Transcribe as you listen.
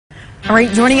All right,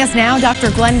 joining us now, Dr.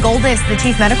 Goldis, the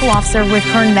Chief Medical Officer with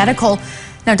Kern Medical.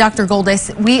 Now, Dr.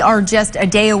 Goldis, we are just a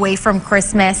day away from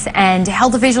Christmas, and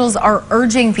health officials are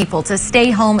urging people to stay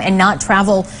home and not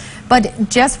travel. But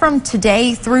just from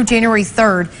today through January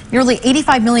 3rd, nearly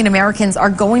 85 million Americans are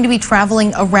going to be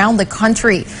traveling around the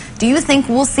country. Do you think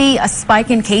we'll see a spike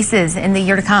in cases in the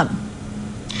year to come?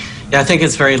 Yeah, I think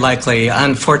it's very likely.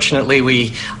 Unfortunately,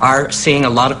 we are seeing a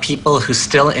lot of people who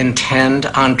still intend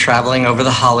on traveling over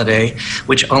the holiday,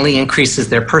 which only increases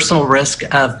their personal risk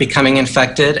of becoming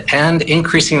infected and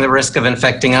increasing the risk of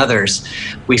infecting others.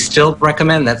 We still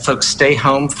recommend that folks stay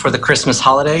home for the Christmas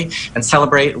holiday and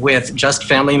celebrate with just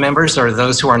family members or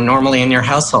those who are normally in your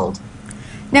household.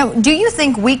 Now, do you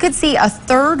think we could see a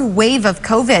third wave of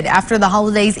COVID after the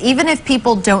holidays, even if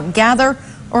people don't gather?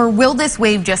 Or will this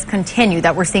wave just continue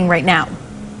that we're seeing right now?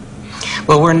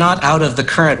 Well, we're not out of the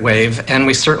current wave, and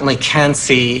we certainly can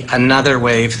see another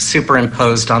wave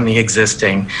superimposed on the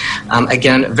existing.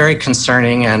 Again, very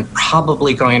concerning and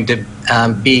probably going to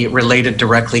be related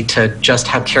directly to just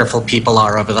how careful people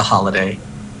are over the holiday.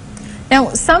 Now,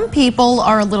 some people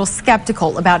are a little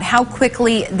skeptical about how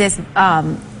quickly this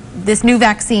new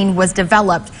vaccine was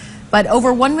developed, but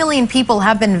over 1 million people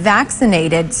have been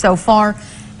vaccinated so far.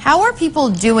 How are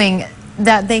people doing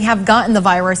that they have gotten the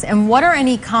virus, and what are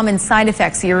any common side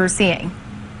effects you're seeing?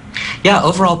 Yeah,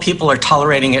 overall people are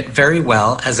tolerating it very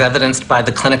well, as evidenced by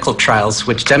the clinical trials,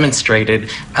 which demonstrated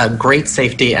great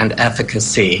safety and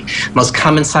efficacy. Most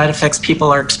common side effects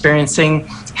people are experiencing: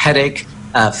 headache,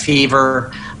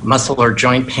 fever, muscle or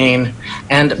joint pain,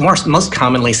 and most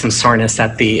commonly some soreness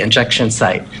at the injection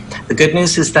site. The good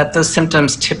news is that those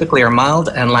symptoms typically are mild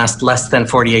and last less than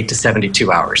 48 to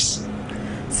 72 hours.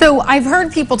 So I've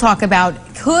heard people talk about,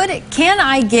 can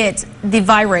I get the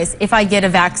virus if I get a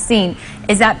vaccine?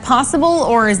 Is that possible,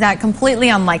 or is that completely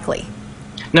unlikely?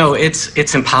 No,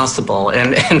 it's impossible.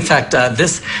 And in fact,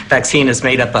 this vaccine is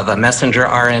made up of a messenger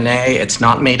RNA. It's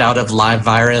not made out of live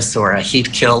virus or a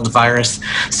heat-killed virus.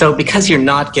 So because you're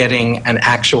not getting an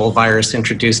actual virus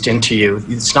introduced into you,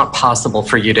 it's not possible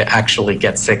for you to actually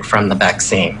get sick from the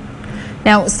vaccine.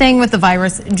 Now, staying with the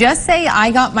virus, just say I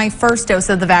got my first dose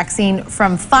of the vaccine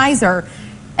from Pfizer,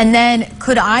 and then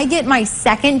could I get my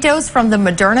second dose from the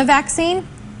Moderna vaccine?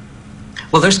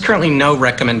 Well, there's currently no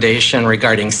recommendation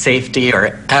regarding safety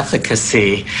or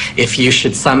efficacy if you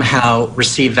should somehow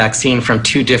receive vaccine from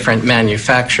two different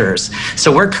manufacturers.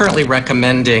 So we're currently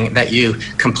recommending that you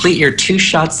complete your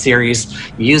two-shot series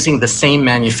using the same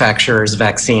manufacturer's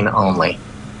vaccine only.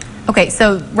 Okay,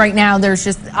 so right now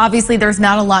obviously there's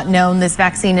not a lot known. This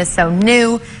vaccine is so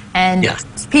new, and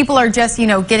yes, people are just,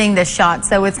 getting this shot.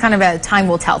 So it's kind of a time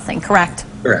will tell thing, correct?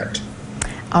 Correct.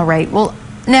 All right. Well,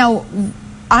 now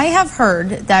I have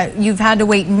heard that you've had to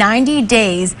wait 90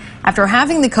 days after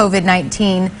having the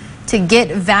COVID-19 to get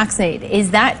vaccinated.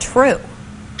 Is that true?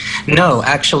 No,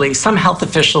 actually, some health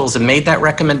officials have made that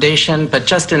recommendation, but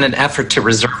just in an effort to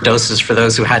reserve doses for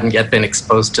those who hadn't yet been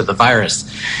exposed to the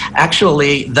virus.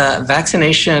 Actually, the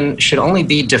vaccination should only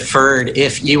be deferred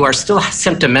if you are still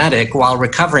symptomatic while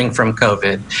recovering from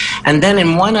COVID. And then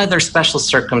in one other special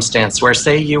circumstance where,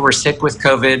 say, you were sick with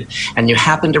COVID and you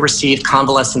happen to receive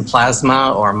convalescent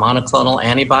plasma or monoclonal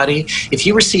antibody, if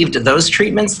you received those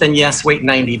treatments, then yes, wait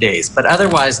 90 days. But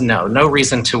otherwise, no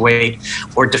reason to wait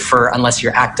or defer unless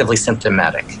you're actively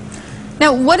symptomatic.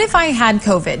 Now, what if I had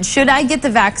COVID? Should I get the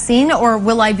vaccine, or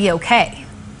will I be okay?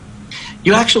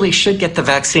 You actually should get the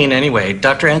vaccine anyway.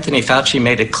 Dr. Anthony Fauci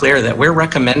made it clear that we're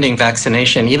recommending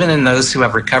vaccination even in those who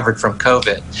have recovered from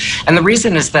COVID. And the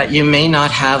reason is that you may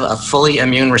not have a fully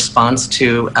immune response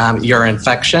to your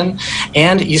infection,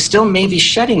 and you still may be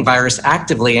shedding virus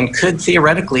actively and could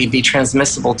theoretically be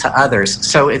transmissible to others.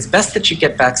 So it's best that you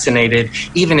get vaccinated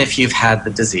even if you've had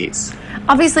the disease.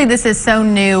 Obviously, this is so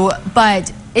new,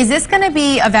 but is this going to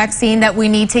be a vaccine that we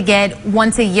need to get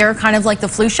once a year, kind of like the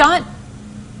flu shot?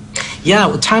 Yeah,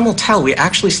 well, time will tell. We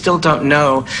actually still don't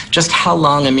know just how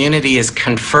long immunity is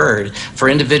conferred for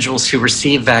individuals who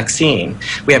receive vaccine.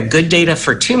 We have good data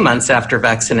for 2 months after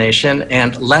vaccination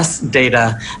and less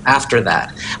data after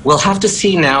that. We'll have to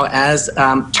see now as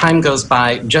time goes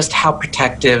by just how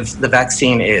protective the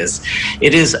vaccine is.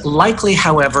 It is likely,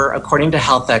 however, according to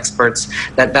health experts,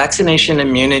 that vaccination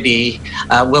immunity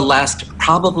will last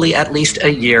probably at least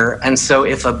a year. And so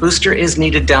if a booster is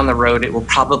needed down the road, it will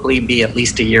probably be at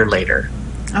least a year later.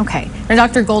 Okay. Now,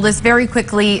 Dr. Goldis, very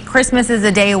quickly, Christmas is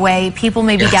a day away. People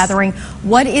may be gathering.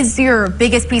 What is your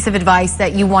biggest piece of advice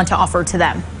that you want to offer to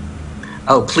them?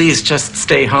 Oh, please just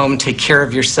stay home, take care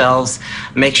of yourselves,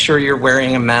 make sure you're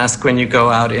wearing a mask when you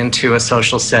go out into a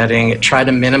social setting, try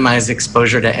to minimize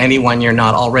exposure to anyone you're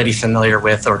not already familiar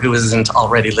with or who isn't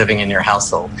already living in your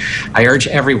household. I urge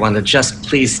everyone to just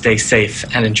please stay safe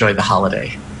and enjoy the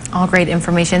holiday. All great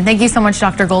information. Thank you so much,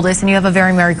 Dr. Goldis, and you have a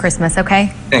very Merry Christmas, okay?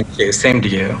 Thank you. Same to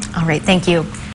you. All right, thank you.